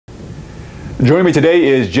Joining me today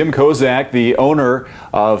is Jim Kozak, the owner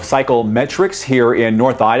of CycleMetrix here in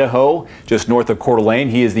North Idaho, just north of Coeur d'Alene.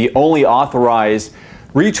 He is the only authorized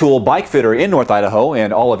Retul bike fitter in North Idaho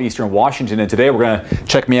and all of Eastern Washington. And today we're going to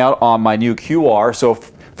check me out on my new QR. So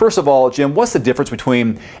first of all, Jim, what's the difference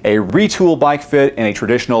between a Retul bike fit and a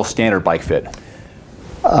traditional standard bike fit?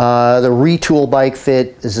 The Retul bike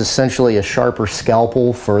fit is essentially a sharper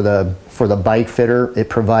scalpel for the bike fitter. It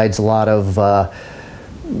provides a lot of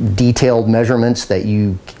detailed measurements that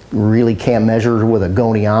you really can't measure with a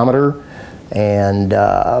goniometer, and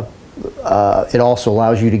it also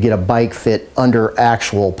allows you to get a bike fit under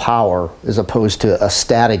actual power as opposed to a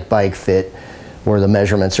static bike fit where the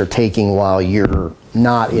measurements are taking while you're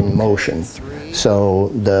not in motion. So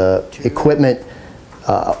the equipment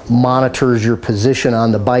monitors your position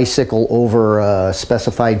on the bicycle over a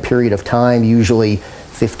specified period of time, usually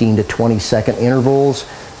 15 to 20 second intervals,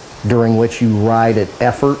 during which you ride at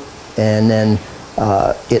effort, and then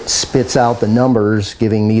it spits out the numbers,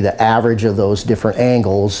 giving me the average of those different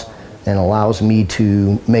angles, and allows me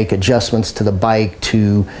to make adjustments to the bike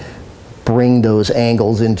to bring those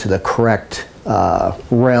angles into the correct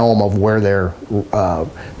realm of where they're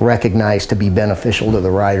recognized to be beneficial to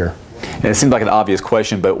the rider. And it seems like an obvious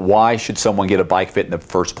question, but why should someone get a bike fit in the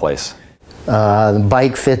first place? The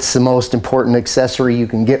bike fit's the most important accessory you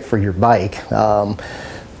can get for your bike,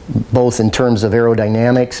 both in terms of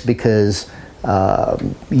aerodynamics, because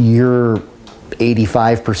you're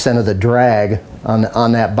 85% of the drag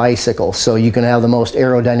on that bicycle. So you can have the most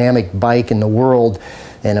aerodynamic bike in the world,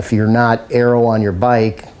 and if you're not aero on your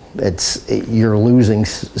bike, you're losing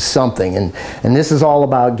something. And this is all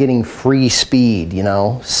about getting free speed, you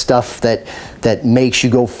know, stuff that makes you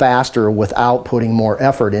go faster without putting more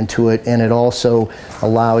effort into it. And it also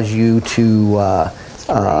allows you to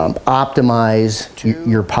optimize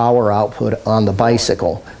your power output on the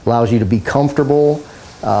bicycle. Allows you to be comfortable,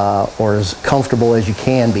 or as comfortable as you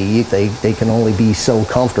can be. They can only be so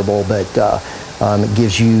comfortable, but it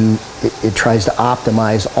gives you, it tries to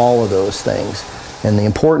optimize all of those things. And the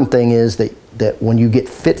important thing is that when you get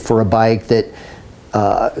fit for a bike, that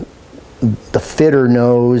the fitter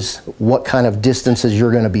knows what kind of distances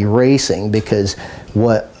you're going to be racing, because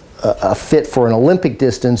what a fit for an Olympic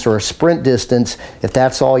distance or a sprint distance, if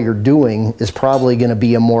that's all you're doing, is probably going to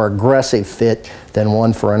be a more aggressive fit than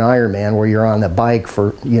one for an Ironman where you're on the bike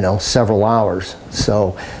for, you know, several hours.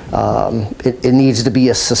 So it needs to be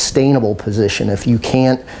a sustainable position. If you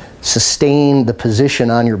can't sustain the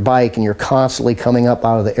position on your bike and you're constantly coming up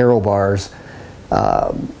out of the aero bars,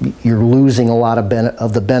 you're losing a lot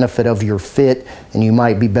of the benefit of your fit, and you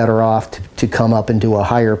might be better off to come up into a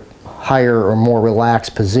higher or more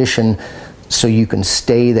relaxed position so you can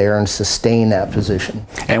stay there and sustain that position.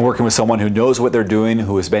 And working with someone who knows what they're doing,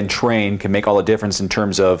 who has been trained, can make all the difference in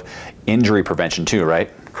terms of injury prevention too,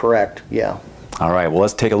 right? Correct, yeah. All right, well,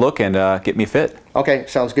 let's take a look and get me fit. Okay,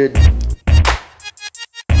 sounds good.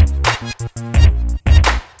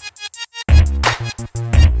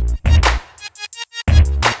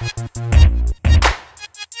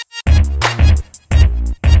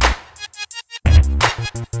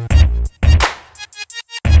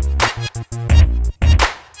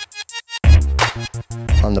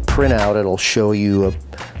 On the printout, it'll show you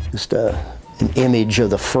just an image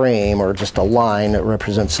of the frame, or just a line that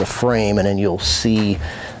represents the frame, and then you'll see,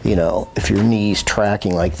 you know, if your knee's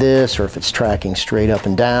tracking like this, or if it's tracking straight up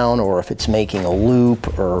and down, or if it's making a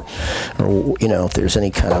loop, or you know, if there's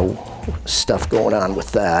any kind of stuff going on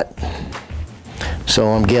with that. So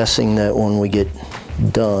I'm guessing that when we get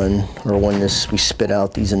done, or when we spit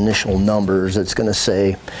out these initial numbers, it's going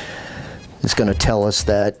to tell us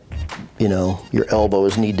that, you know, your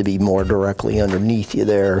elbows need to be more directly underneath you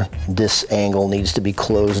there. This angle needs to be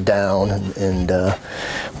closed down, and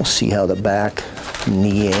we'll see how the back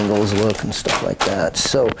knee angles look and stuff like that.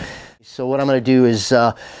 So what I'm going to do is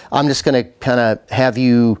I'm just going to kind of have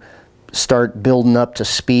you start building up to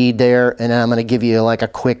speed there, and I'm going to give you like a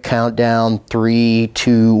quick countdown, 3,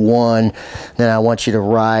 2, 1. Then I want you to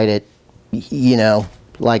ride it, you know,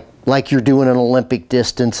 like you're doing an Olympic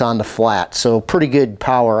distance on the flat. So pretty good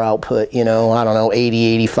power output, you know, I don't know,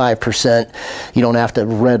 80, 85%. You don't have to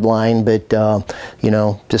redline, but you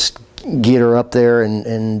know, just get her up there,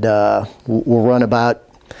 and we'll run about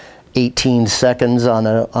 18 seconds on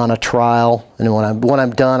a trial, and when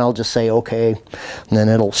I'm done, I'll just say okay, and then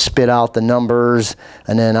it'll spit out the numbers,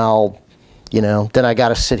 and then then I got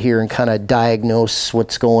to sit here and kind of diagnose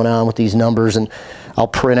what's going on with these numbers, and I'll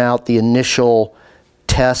print out the initial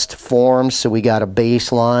test forms, so we got a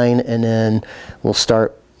baseline, and then we'll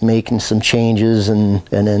start making some changes and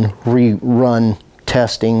then rerun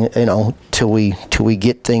testing, you know, till we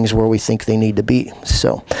get things where we think they need to be.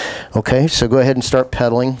 So, okay, so go ahead and start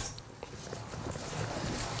pedaling.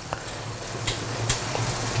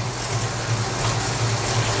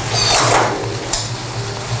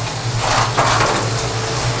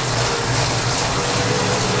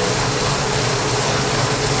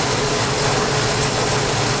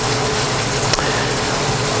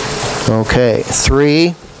 Okay,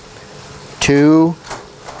 3, 2,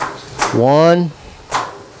 1,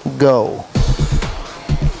 go.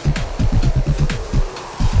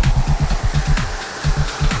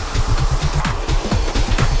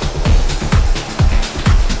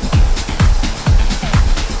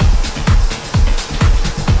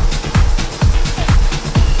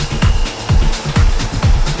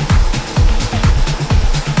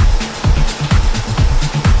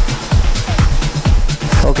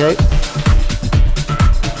 Okay.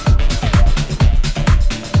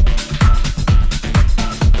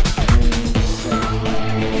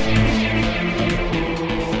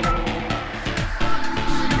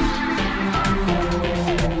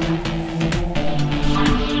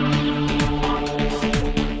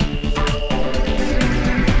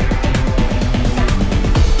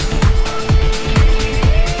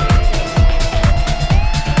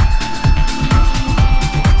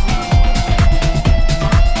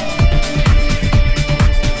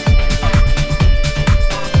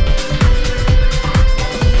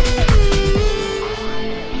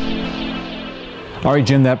 All right,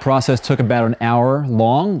 Jim, that process took about an hour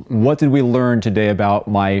long. What did we learn today about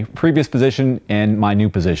my previous position and my new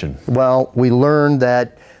position? Well, we learned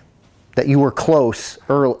that you were close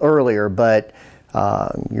earlier, but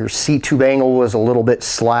your seat tube angle was a little bit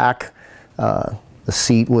slack. The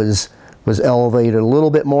seat was elevated a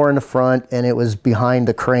little bit more in the front, and it was behind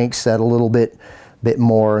the crankset a little bit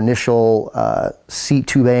more. Initial seat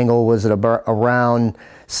tube angle was at around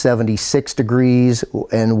 76 degrees,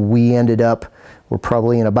 and we ended up, we're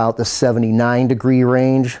probably in about the 79-degree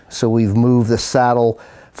range. So we've moved the saddle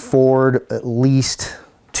forward at least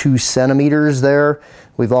 2 centimeters there.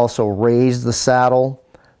 We've also raised the saddle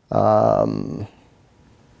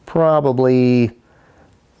probably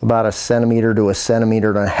about 1 centimeter to 1.5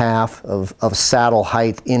 centimeters of saddle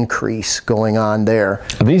height increase going on there.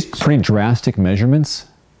 Are these pretty drastic measurements?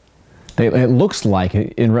 It looks like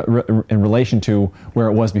in relation to where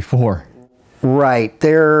it was before. Right.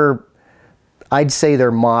 I'd say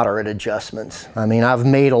they're moderate adjustments. I mean, I've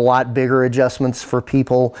made a lot bigger adjustments for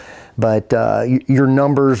people, but your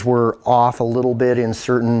numbers were off a little bit in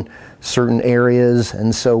certain areas,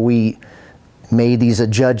 and so we made these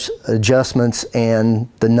adjustments, and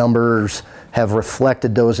the numbers have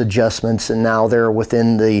reflected those adjustments, and now they're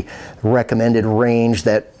within the recommended range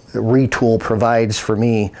that Retul provides for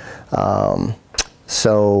me.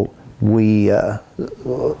 So we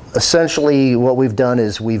essentially what we've done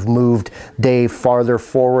is we've moved Dave farther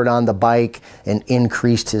forward on the bike and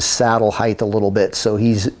increased his saddle height a little bit, so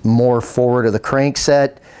he's more forward of the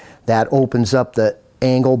crankset. That opens up the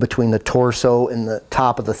angle between the torso and the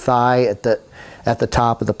top of the thigh at the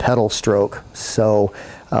top of the pedal stroke. So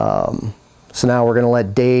so now we're going to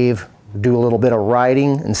let Dave do a little bit of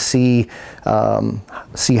riding and see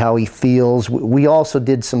how he feels. We also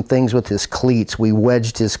did some things with his cleats. We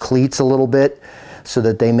wedged his cleats a little bit so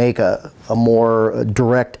that they make a more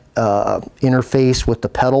direct interface with the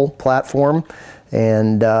pedal platform.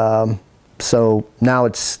 And so now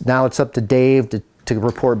it's up to Dave to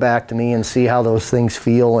report back to me and see how those things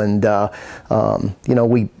feel. And you know,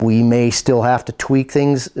 we may still have to tweak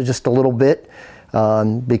things just a little bit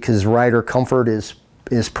because rider comfort is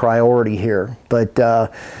priority here. But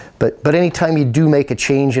anytime you do make a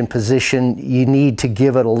change in position, you need to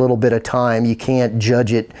give it a little bit of time. You can't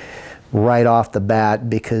judge it right off the bat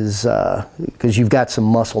because you've got some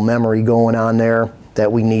muscle memory going on there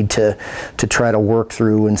that we need to try to work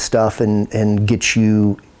through and stuff and get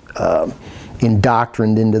you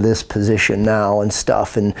indoctrined into this position now and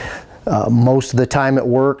stuff. And most of the time it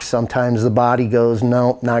works. Sometimes the body goes,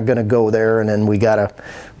 no, not going to go there, and then we got to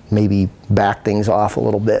maybe back things off a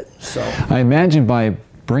little bit. So I imagine by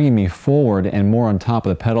bringing me forward and more on top of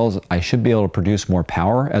the pedals, I should be able to produce more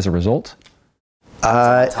power as a result?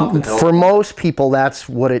 For most people, that's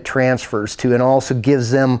what it transfers to, and also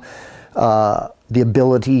gives them the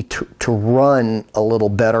ability to run a little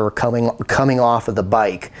better coming off of the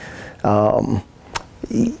bike.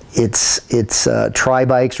 Tri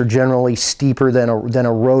bikes are generally steeper than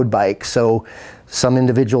a road bike, so some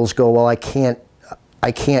individuals go, well, I can't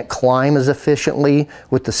climb as efficiently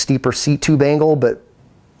with the steeper seat tube angle, but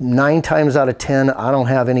 9 times out of 10, I don't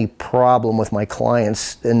have any problem with my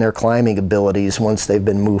clients and their climbing abilities once they've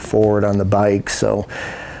been moved forward on the bike. So,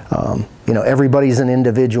 you know, everybody's an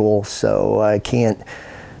individual, so I can't,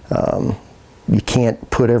 you can't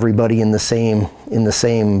put everybody in the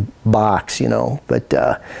same box, you know. But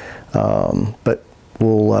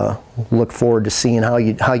we'll look forward to seeing how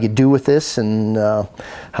you do with this and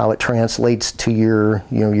how it translates to your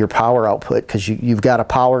your power output, because you've got a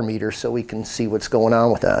power meter, so we can see what's going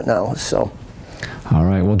on with that now. So. All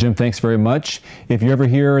right. Well, Jim, thanks very much. If you're ever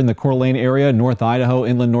here in the Coeur d'Alene area, North Idaho,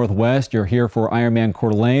 Inland Northwest, you're here for Ironman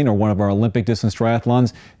Coeur d'Alene or one of our Olympic distance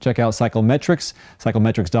triathlons, check out CycleMetrix,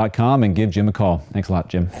 cyclemetrix.com, and give Jim a call. Thanks a lot,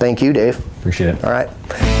 Jim. Thank you, Dave. Appreciate it. All right.